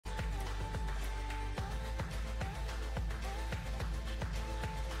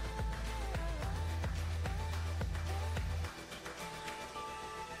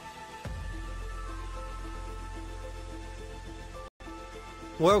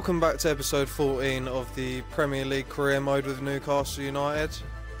Welcome back to episode 14 of the Premier League career mode with Newcastle United.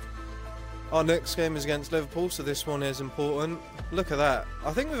 Our next game is against Liverpool, so this one is important. Look at that.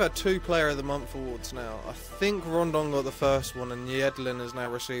 I think we've had 2 Player of the Month awards now. I think Rondon got the first one and Yedlin has now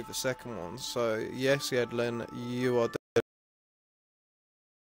received the second one. So yes, Yedlin, you are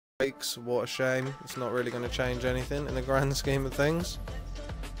breaks. What a shame. It's not really going to change anything in the grand scheme of things.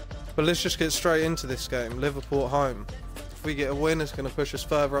 But let's just get straight into this game. Liverpool at home. If we get a win, it's going to push us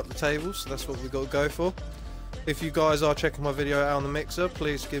further up the table, so that's what we've got to go for. If you guys are checking my video out on the Mixer,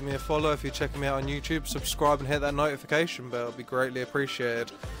 please give me a follow. If you're checking me out on YouTube, subscribe and hit that notification bell. It'll be greatly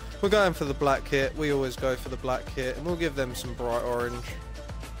appreciated. We're going for the black kit. We always go for the black kit, and we'll give them some bright orange.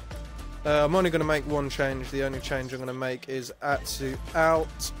 I'm only going to make one change. The only change I'm going to make is Atsu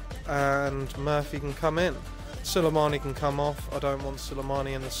out, and Murphy can come in. Suleimani can come off. I don't want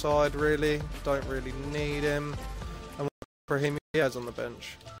Suleimani in the side, really. Don't really need him. Raheem Diaz on the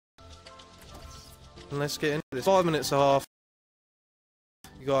bench. And let's get into this. 5 minutes and a half.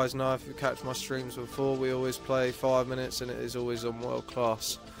 You guys know, if you catch my streams before, we always play 5 minutes and it is always on world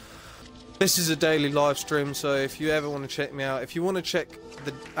class. This is a daily live stream, so if you ever want to check me out, if you want to check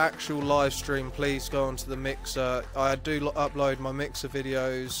the actual live stream, please go onto the Mixer. I do upload my Mixer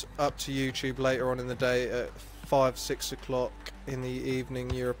videos up to YouTube later on in the day at 5-6 o'clock in the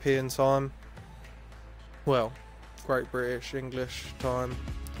evening European time. Well, Great British English time,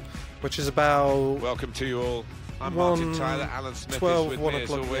 which is about... Welcome to you all. I'm Martin Tyler. Alan Smith is with me as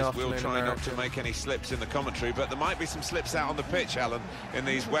always. We'll try not to make any slips in the commentary, but there might be some slips out on the pitch, Alan, in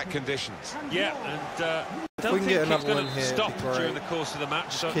these wet conditions. Yeah, and if we can get another one here, stop during the course of the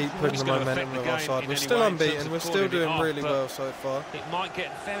match. Just keep putting the momentum on our side. We're still unbeaten. We're still doing really well so far. It might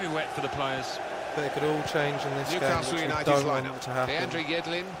get very wet for the players. But it could all change in this Newcastle game, which we United's don't want it to happen. Leandro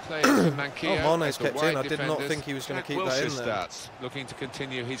Yedlin plays for Manquillo. Oh, Mane's kept in. I did not think he was going to keep that in there. Starts looking to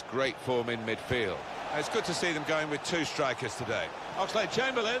continue his great form in midfield. It's good to see them going with 2 strikers today.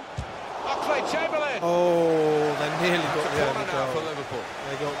 Oxlade-Chamberlain. Oxlade-Chamberlain. Oh, they nearly got the corner only now for goal. Liverpool.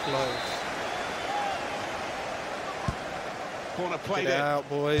 They got close. Corner played Get in. out,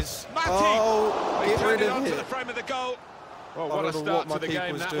 boys. Matty. Oh, get rid of onto it. the frame of the goal. Well, I what a don't know what start my to the keeper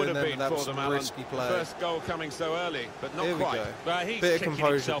game was that doing would have there, been but that for was them, some Alan. risky play. First goal coming so early, but not Here we quite. go. Well, he's Bit of kicking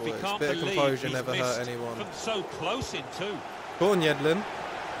composure, himself. He boys. can't Bit of believe composure he's never hurt missed anyone. from so close in too. Go on, Yedlin.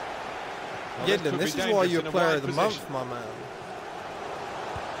 Well, Yedlin, this is why you're Player of the position. Month, my man.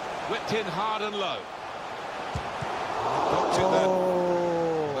 Whipped in hard and low.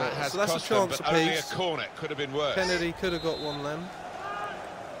 Oh, That has so that's a cost them, chance but only a apiece. corner. Could have been worse. Kennedy could have got one then.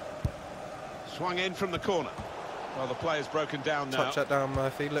 Swung in from the corner. Well, the player's broken down now. Touch that down,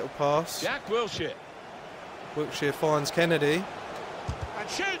 Murphy. Little pass. Jack Wilshere. Wilshere finds Kennedy. And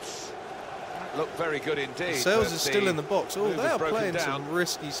shoots. Looked very good indeed. Sales is still in the box. Oh, move they is are broken playing down. some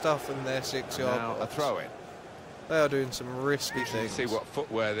risky stuff in their 6-yard Now a box. throw-in. They are doing some risky You things. see what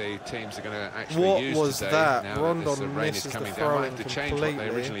footwear the teams are going to actually What use was today. that? Now Rondon the rain is misses the coming down. Might throw-in have to change what they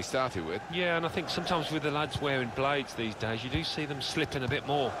completely. originally started with. Yeah, and I think sometimes with the lads wearing blades these days, you do see them slipping a bit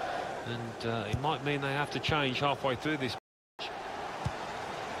more, and it might mean they have to change halfway through this.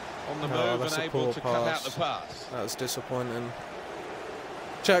 On the Oh, move that's and a able poor to cut out pass. the pass. That was disappointing.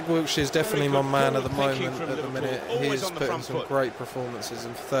 Jack Wilshere is definitely my good man at the forward thinking moment. from At the Liverpool. minute, Always he's on the putting front some foot. great performances,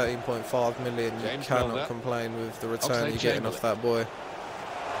 and 13.5 million. You James cannot Milner. complain with the return you're Oxlade-Chamberlain. getting off that boy.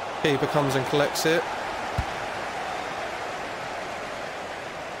 Keeper comes and collects it.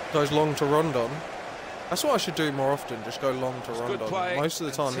 Goes long to Rondon. That's what I should do more often, just go long to good Rondon. play Most of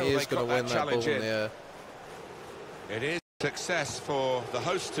the time until he they is going got to win that that ball challenge in in. the air. It is success for the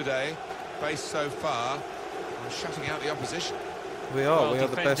host today, based so far on shutting out the opposition. We are. Well, We are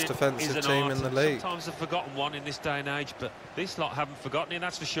the best defending is defensive an team art, in the and league. Sometimes they've forgotten one in this day and age, but this lot haven't forgotten it,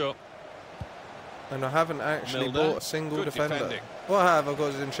 that's for sure. And I haven't actually Milner, bought a single good defender. defending. Well, I have. I've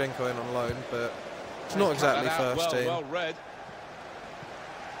got Zinchenko in on loan, but it's not exactly first team. Well read.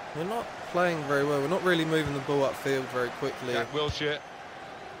 We're not playing very well. We're not really moving the ball upfield very quickly. Jack Wilshere.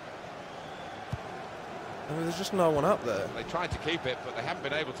 I mean, there's just no one up there. They tried to keep it, but they haven't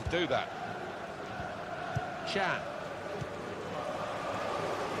been able to do that. Chan.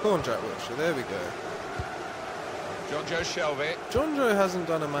 Go on, Jack Wilshere. There we go. John Joe Shelby. John Joe hasn't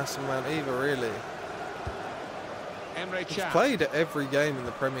done a massive amount either, really. Emre He's Can. played at every game in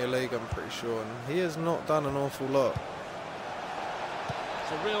the Premier League, I'm pretty sure, and he has not done an awful lot.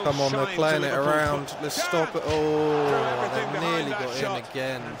 It's a real Come on, they're shine playing to it Liverpool. around. Let's Can. stop it. Threw Oh, everything they behind nearly that got shot in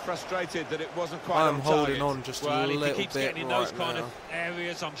again. And frustrated that it wasn't quite I'm on holding target. on just a Well, little if he keeps bit getting in those right kind now. of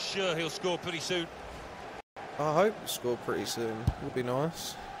areas, I'm sure he'll score pretty soon. I hope we score pretty soon. Would be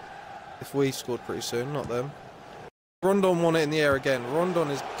nice if we scored pretty soon, not them. Rondon won it in the air again. Rondon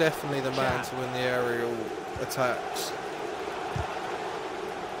is definitely the man to win the aerial attacks.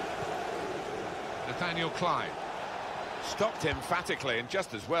 Nathaniel Klein stopped emphatically and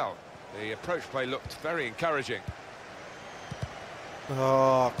just as well. The approach play looked very encouraging.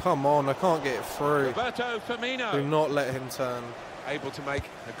 Oh, come on, I can't get it through. Roberto Firmino. Do not let him turn. Able to make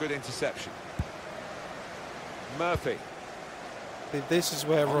a good interception. Murphy. This is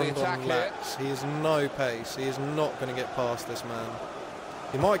where Rondon lacks. He has no pace. He is not going to get past this man.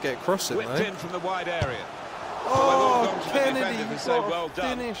 He might get across it, Whipped though. in from the wide area. Oh, Kennedy, you've say, got well to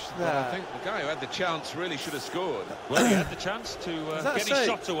done. finish that. Well, I think the guy who had the chance really should have scored. Well, he had the chance to get his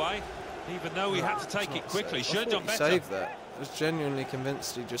shot away, even though he had to take it quickly. I Should have done he better. Saved that. I was genuinely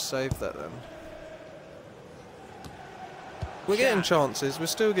convinced he just saved that then. We're getting chances. We're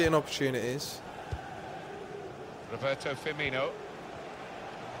still getting opportunities. Roberto Firmino.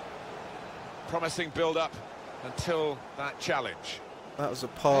 Promising build-up until that challenge. That was a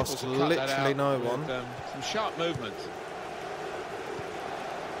pass to literally no one. Some sharp movement.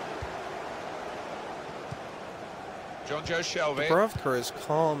 John Joe Shelby. Dubravka is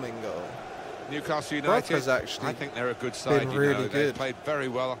calming goal. Newcastle United, actually I think they're a good side. been really good. They played very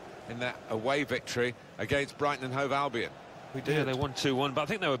well in that away victory against Brighton and Hove Albion. We did. Yeah, they won 2-1, but I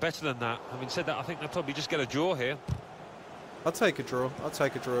think they were better than that. Having said that, I think they'll probably just get a draw here. I'll take a draw. I'll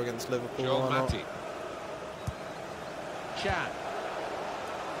take a draw against Liverpool. Joel Matty. Chan.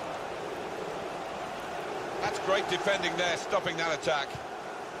 That's great defending there, stopping that attack.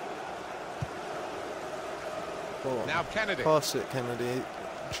 Now Kennedy. Pass it, Kennedy.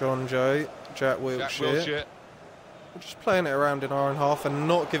 John Joe. Jack Wilshere. We're just playing it around in our own half and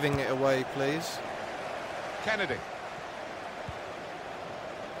not giving it away, please. Kennedy.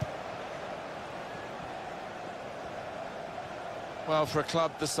 Well, for a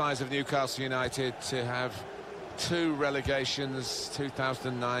club the size of Newcastle United to have 2 relegations,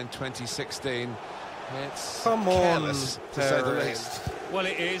 2009, 2016, it's careless, to say the least. Well,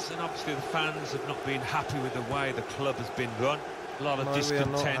 it is, and obviously the fans have not been happy with the way the club has been run. A lot of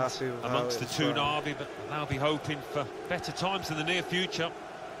discontent amongst the Tunavi, but they'll be hoping for better times in the near future.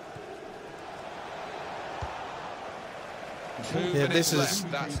 Yeah, this is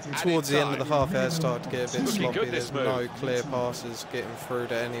towards the end of the half. It started to get a bit sloppy. There's no clear passes getting through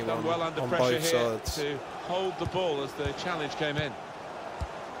to anyone well under on pressure both sides. To hold the ball as the challenge came in.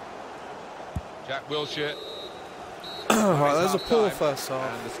 Jack Wilshere. Right, there's a poor first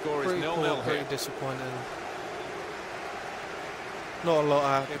half. And the score is pretty 0-0 poor, here. pretty disappointing. Not a lot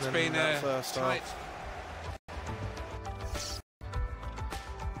happening It's been in that first tight. half.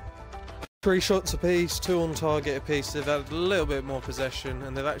 3 shots apiece, 2 on target apiece. They've had a little bit more possession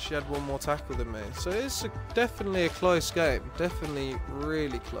and they've actually had 1 more tackle than me. So it's definitely a close game. Definitely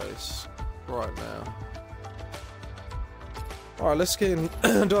really close right now. Alright, let's get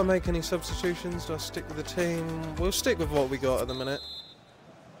in. Do I make any substitutions? Do I stick with the team? We'll stick with what we got at the minute.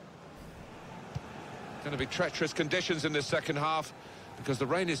 Going to be treacherous conditions in the second half because the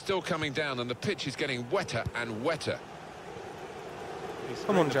rain is still coming down and the pitch is getting wetter and wetter.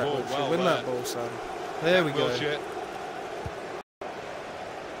 Come on, Jack Wilshere, win that ball, son. There we go.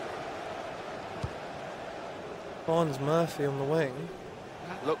 Finds Murphy on the wing.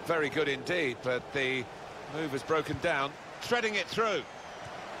 That looked very good indeed, but the move has broken down. Threading it through.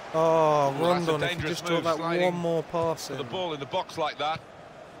 Oh, Well, Rondon, if you just got that 1 more pass in. The ball in the box like that.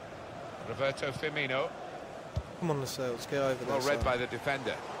 Roberto Firmino. Come on, the Sails, get over there. Well read by the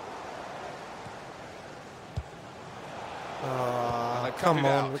defender. Come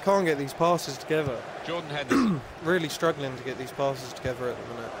on, we can't get these passes together. Jordan Henderson. Really struggling to get these passes together at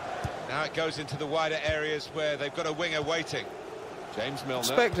the minute. Now it goes into the wider areas where they've got a winger waiting. James Milner.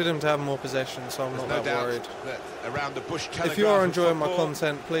 Expected him to have more possession, so I'm not that worried. That around the Bush Telegraph. If you are enjoying my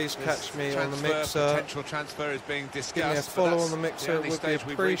content, please catch me on the Mixer. Potential transfer is being discussed. Give me a follow on the Mixer, it would be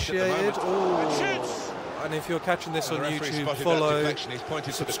appreciated. And if you're catching this on YouTube, follow,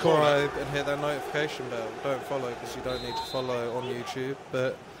 subscribe and hit that notification bell. Don't follow because you don't need to follow on YouTube,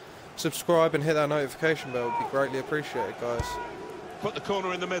 but subscribe and hit that notification bell would be greatly appreciated, guys. Put the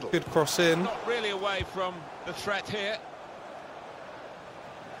corner in the middle. Good cross in. Not really away from the threat here.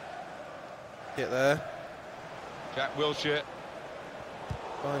 Get there. Jack Wilshere.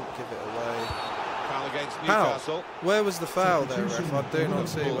 Don't give it away. Foul against Newcastle. Where was the foul there, ref? I do not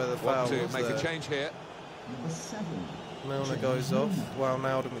see where the foul was make there. a change here. Milner goes off while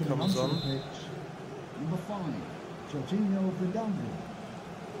Naldum comes on. Number 5, Jorginho Wijnaldum.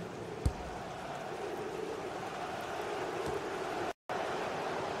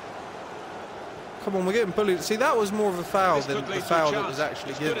 Come on, we're getting bullied. See, that was more of a foul than the foul that was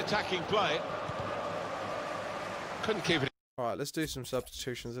actually given. Good attacking play. Couldn't keep it. Alright, let's do some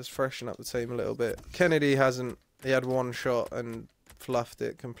substitutions. Let's freshen up the team a little bit. Kennedy hasn't... He had one shot and fluffed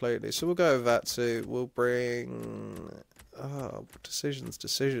it completely. So we'll go with that too. We'll bring... Oh, decisions.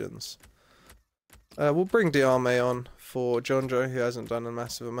 We'll bring Diame on for Jonjo, who hasn't done a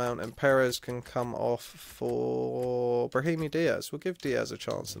massive amount. And Perez can come off for Brahimi Diaz. We'll give Diaz a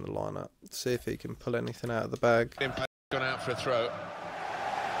chance in the lineup. See if he can pull anything out of the bag. Gone out for a throw.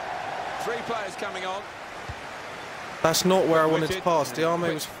 3 players coming on. That's not where I wanted to pass.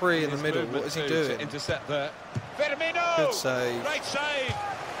 Diame was free in the middle. What is he doing? Intercept there. Firmino! Good save. Great save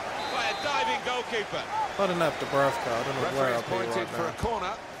by a diving goalkeeper. I don't have Dubravka. I don't know where I'll be right for a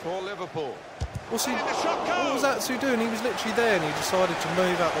corner for Liverpool. What was Atsu doing? He was literally there and he decided to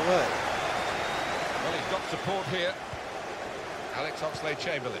move out the way. Well, he's got support here. Alex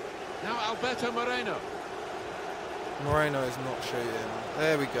Oxlade-Chamberlain. Now Alberto Moreno. Moreno is not shooting.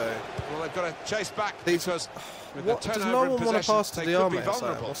 There we go. Well, they've got to chase back. Does no one want to pass to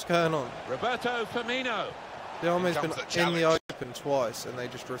Diame? What's going on? Roberto Firmino. Diame's been in the open twice and they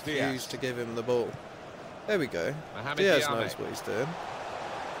just refuse to give him the ball. There we go. Diaz knows what he's doing.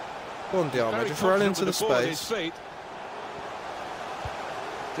 Go on, Diame, just run into the space.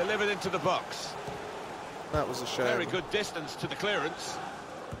 Delivered into the box. That was a shame. Very good distance to the clearance.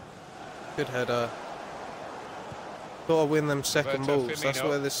 Good header. Got to win them second balls. That's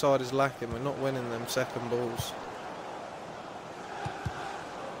where this side is lacking. We're not winning them second balls.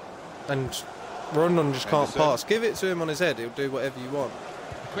 And Rondon just can't pass. Give it to him on his head. He'll do whatever you want.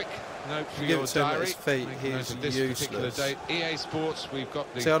 Quick note for give your it to him diary. at his feet. He's useless. Date. EA Sports. We've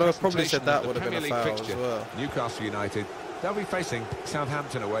got the. See, I'd have probably said that would have been a foul as well. Newcastle United. They'll be facing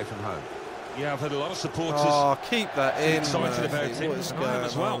Southampton away from home. Yeah, I've had a lot of supporters. Oh, keep that in. Excited about it. What is going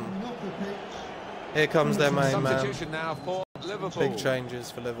as well. on? Here comes their main man. Substitution now for Liverpool. Big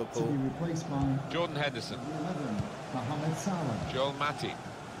changes for Liverpool. Jordan Henderson. Joel Matip.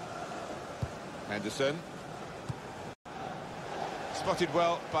 Henderson. Spotted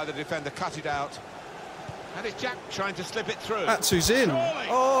well by the defender, cut it out. And it's Jack trying to slip it through. Atsu's in.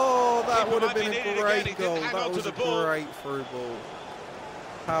 Oh, that would have been a great again. goal. That was a great through ball.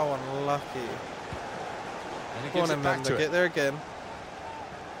 How unlucky. Go on, Mbemba, get there again.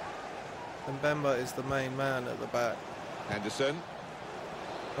 And Mbemba is the main man at the back. Henderson.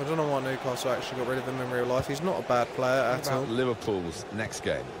 I don't know why Newcastle actually got rid of him in real life. He's not a bad player at all. Liverpool's next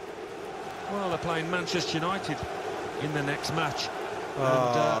game. Well, they're playing Manchester United in the next match.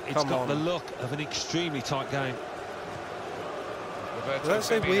 Oh, and it's got the look of an extremely tight game. Did I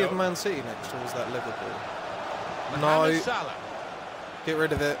say we have Man City next, or was that Liverpool? No. Salah. Get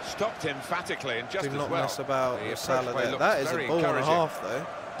rid of it. Stopped emphatically and just do not as well. mess about with Salah there. That is a ball and a half, though.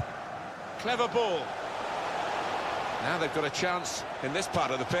 Clever ball. Now they've got a chance in this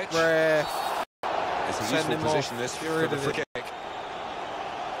part of the pitch. Ref. It's a Send useful him position, off. this, Get rid of it. kick.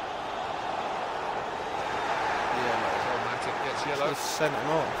 Yeah, just sent him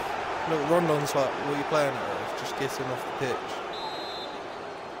off. Look, Rondon's like, what are you playing at, ref? Just get him off the pitch.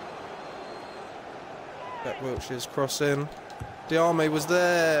 Jack Wilshire's cross in. Diame was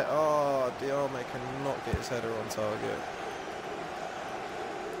there. Oh, Diame cannot get his header on target.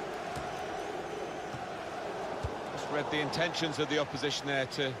 Just read the intentions of the opposition there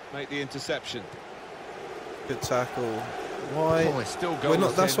to make the interception. Good tackle. Why? Oh, still we're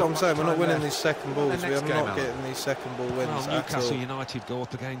not. That's what I'm saying. We're not winning these second balls. We are not getting these second ball wins well, at Newcastle all. United go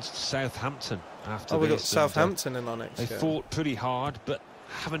up against Southampton after we got this, Southampton in our next game. They fought pretty hard, but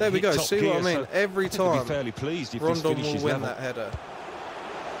haven't. There we hit go. top See gear, what I mean? so Every time, fairly pleased if Rondon this will win level. that header.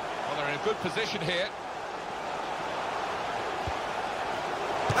 Well, they're in a good position here.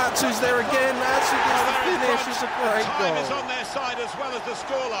 Atsu's there again. Atsu gets the finish. It's a great Time is goal. on their side as well as the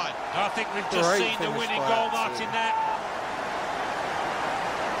scoreline. I think we've just Great seen the finish winning by goal, Atsu. Martin. There.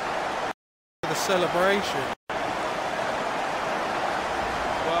 The celebration.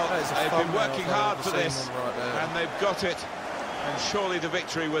 Well, they've been working hard for this, right and they've got it, and surely the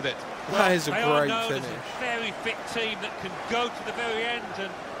victory with it. That is a they all great know finish. There's a very fit team that can go to the very end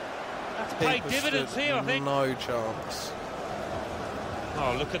and have to pay dividends here, I think. No chance.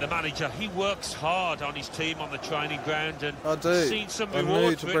 Oh, look at the manager. He works hard on his team on the training ground, and I do. seen some I knew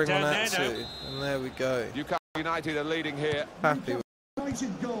reward to for bring it on down there Atsu, now. and there we go. Newcastle United are leading here. Happy with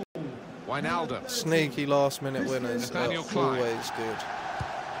Wijnaldum. sneaky last-minute winners. Nathaniel Are Clyne. always good.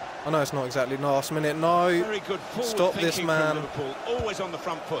 I know it's not exactly last minute. No. Very good Stop this thinking man. from Liverpool, always on the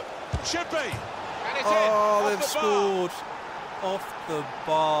front foot. Should be. And it's Oh, in. they've scored off the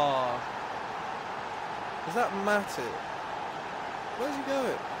bar. Is that Matip? Where's he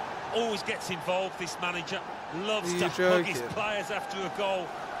going? Always gets involved, this manager. Loves Are to you hug his joking? players after a goal.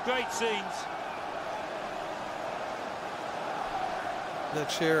 Great scenes. They're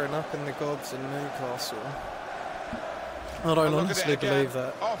cheering up in the gods in Newcastle. I don't honestly believe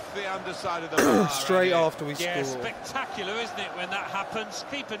that. Off the underside of the bar. Straight after we score. Yeah, spectacular, isn't it, when that happens?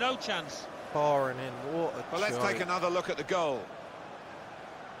 Keeper no chance. Barring in, what a Well, let's take another look at the goal.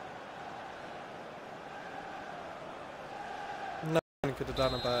 No one could have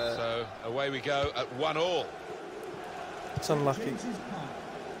done about it. So away we go at 1-1. It's unlucky.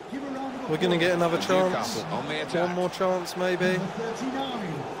 We're going to get another chance. On the attack. One more chance, maybe.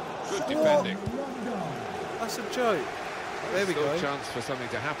 Good defending. That's a joke. There we go. Chance for something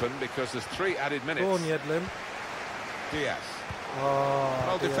to happen because there's 3 added minutes. Go on, Yedlin. Diaz. Oh,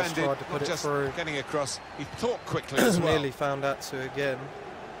 Well Diaz defended, tried to put not it just through. getting across. He thought quickly as well. Nearly found Atsu again.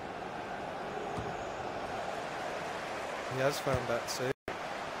 He has found Atsu.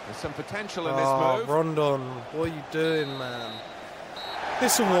 There's some potential in this move. Rondon, what are you doing, man?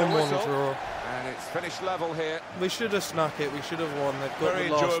 It's a 1-1 draw. And it's finished level here. We should have snuck it. We should have won. They've got Very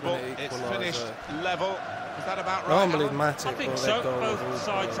the last enjoyable. minute It's equaliser. finished level. Is that about right? I can't believe Matic I think got so. that goal. Both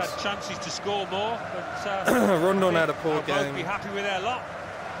sides had chances to score more, but Rondon had a poor they'll both game. be happy with their lot.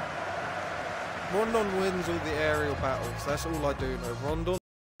 Rondon wins all the aerial battles. That's all I do know. Rondon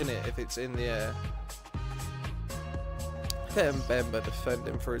in it if it's in the air. Let Mbemba defend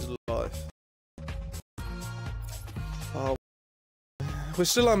him for his life. Oh, we're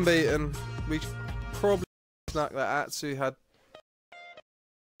still unbeaten. We probably snuck that. Atsu had.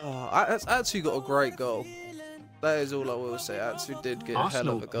 Oh, Atsu got a great goal. That is all I will say. Atsu did get Arsenal a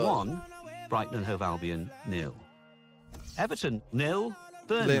hell of a goal. 1, Brighton and Hove Albion 0. Everton 0,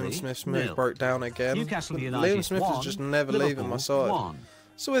 Burnley Liam Smith's move 0. broke down again. Newcastle United Liam Smith 1, is just never Liverpool leaving my side. 1.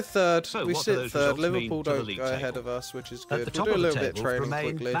 So we're third. So we what do sit those third. results mean Liverpool to the don't league go ahead table? of us, which is At good. the top We'll do a of the little bit of table training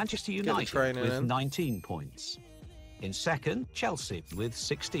remain quickly. Manchester Get the United training with in. 19 points. In second, Chelsea with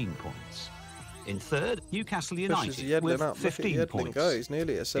 16 points. In third, Newcastle Pushes United with Yedlin up. Look at 15 Yedlin points. go. He's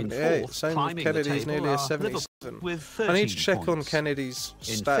nearly at In 78. fourth, Same with climbing the Kennedy's table nearly at are 77. Liverpool with 13 I need to check on points. Kennedy's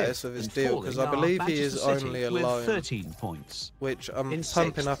In status fifth of his and deal because I falling believe are he is Manchester City only a with loan, 13 points. which I'm In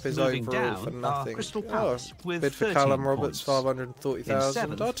pumping sixth, up his moving overall down for are nothing. Crystal Palace with bid for 13 Callum Roberts, points. 540,000. In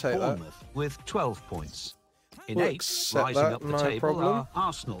seventh, I'll take that. Bournemouth with 12 points. In We'll eighth, accept rising that, up the no table problem. are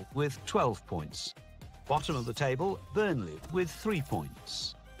Arsenal with 12 points. Bottom of the table, Burnley with 3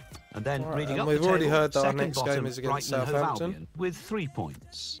 points. And then Right, reading and up we've the already table, heard that our second next bottom, game is against Brighton and Hove Southampton. Albion with 3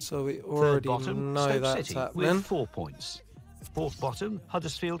 points. So we Third already bottom, know Stoke that's City happening. with 4 points. Fourth bottom,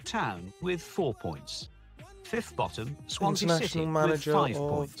 Huddersfield Town with 4 points. Fifth bottom, Swansea City International with manager 5 of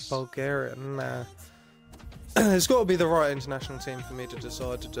points. Bulgaria. Nah. It's got to be the right international team for me to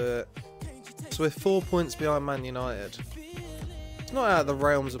decide to do it. So we're 4 points behind Man United. It's not out of the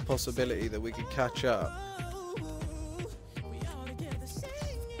realms of possibility that we could catch up.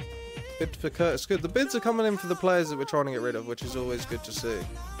 Bid for Curtis, good. The bids are coming in for the players that we're trying to get rid of, which is always good to see.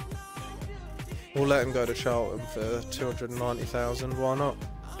 We'll let him go to Charlton for 290,000. Why not?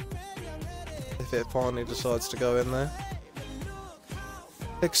 If it finally decides to go in there.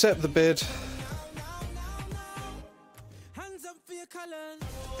 Accept the bid.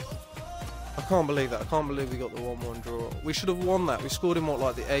 I can't believe that. I can't believe we got the 1-1 draw. We should have won that. We scored in, what,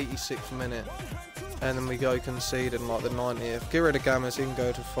 like the 86th minute. And then we go concede in like the 90th. Get rid of Gammas, he can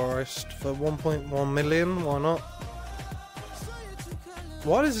go to Forest for 1.1 million. Why not?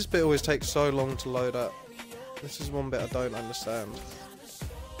 Why does this bit always take so long to load up? This is one bit I don't understand.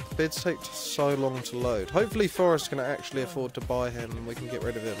 Bids take so long to load. Hopefully Forest can actually afford to buy him and we can get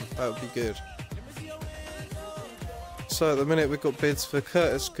rid of him. That would be good. So at the minute we've got bids for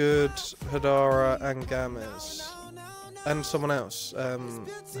Curtis Good, Hadara and Gamez. And someone else,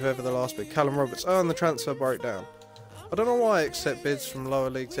 whoever the last bid, Callum Roberts. Oh, and the transfer breakdown. I don't know why I accept bids from lower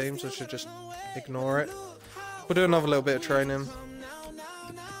league teams. I should just ignore it. We'll do another little bit of training.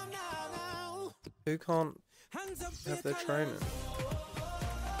 Who can't have their training?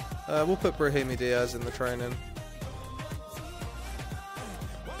 We'll put Brahimi Diaz in the training.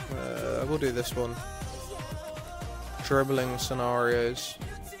 We'll do this one. Dribbling scenarios.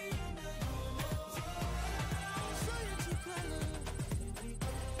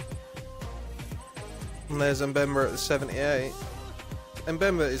 And there's Mbemba at the 78.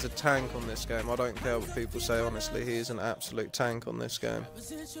 Mbemba is a tank on this game. I don't care what people say, honestly. He is an absolute tank on this game.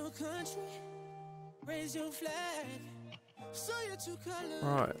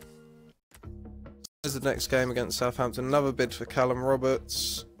 Right. This is the next game against Southampton. Another bid for Callum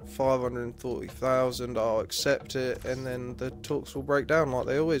Roberts. 540,000. I'll accept it. And then the talks will break down like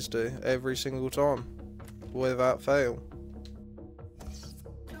they always do. Every single time. Without fail.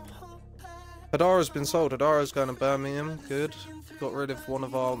 Hadara's been sold. Hadara's going to Birmingham. Good. Got rid of one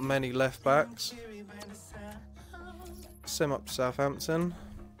of our many left backs. Sim up to Southampton.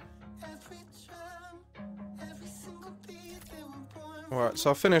 Alright, so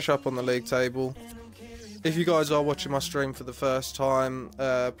I'll finish up on the league table. If you guys are watching my stream for the first time,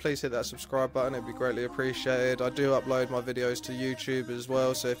 please hit that subscribe button, it'd be greatly appreciated. I do upload my videos to YouTube as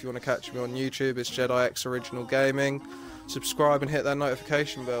well, so if you want to catch me on YouTube, it's Jedi X Original Gaming. Subscribe and hit that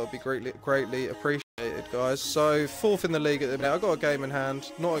notification bell, it'd be greatly appreciated, guys. So, 4th in the league at the minute. I've got a game in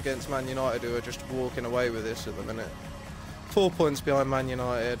hand, not against Man United, who are just walking away with this at the minute. 4 points behind Man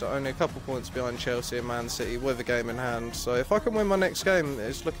United, only a couple points behind Chelsea and Man City with a game in hand. So if I can win my next game,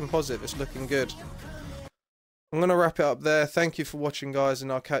 it's looking positive, it's looking good. I'm going to wrap it up there. Thank you for watching, guys,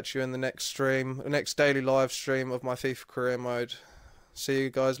 and I'll catch you in the next stream, the next daily live stream of my FIFA career mode. See you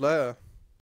guys later.